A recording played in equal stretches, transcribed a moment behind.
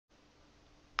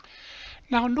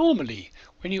Now normally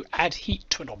when you add heat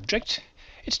to an object,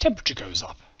 its temperature goes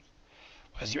up.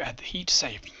 As you add the heat,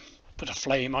 say put a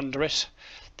flame under it,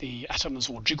 the atoms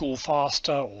will jiggle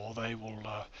faster, or they will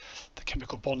the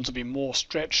chemical bonds will be more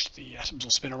stretched, the atoms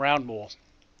will spin around more.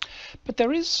 But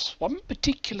there is one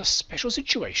particular special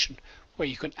situation where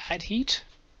you can add heat,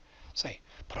 say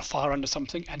put a fire under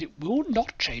something, and it will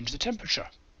not change the temperature.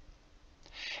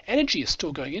 Energy is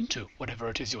still going into whatever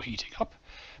it is you're heating up,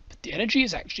 but the energy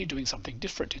is actually doing something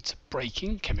different. It's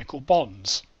breaking chemical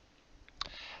bonds.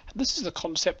 And this is the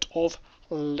concept of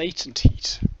latent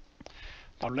heat.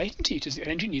 Now, latent heat is the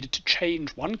energy needed to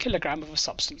change 1 kilogram of a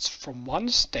substance from one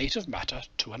state of matter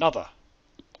to another.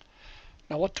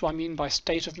 Now, what do I mean by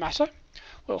state of matter?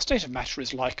 Well, state of matter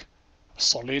is like a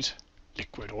solid,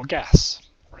 liquid, or gas,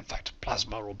 or in fact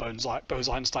plasma or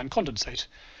Bose-Einstein condensate.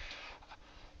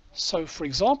 So, for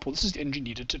example, this is the energy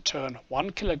needed to turn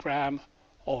 1 kilogram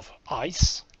of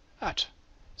ice at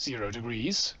 0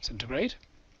 degrees centigrade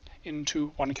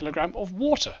into 1 kilogram of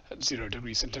water at 0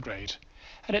 degrees centigrade.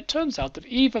 And it turns out that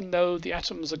even though the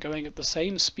atoms are going at the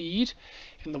same speed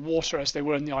in the water as they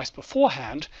were in the ice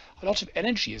beforehand, a lot of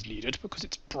energy is needed because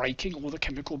it's breaking all the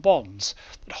chemical bonds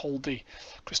that hold the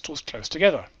crystals close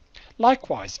together.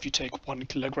 Likewise, if you take 1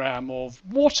 kilogram of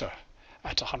water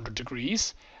at 100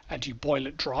 degrees and you boil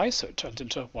it dry, so it turns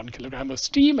into 1 kilogram of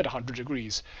steam at 100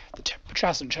 degrees. The temperature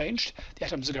hasn't changed. The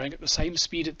atoms are going at the same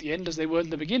speed at the end as they were in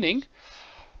the beginning.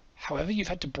 However, you've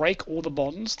had to break all the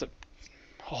bonds that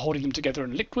are holding them together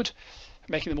in liquid,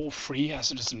 making them all free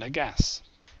as it is in a gas.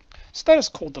 So that is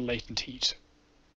called the latent heat.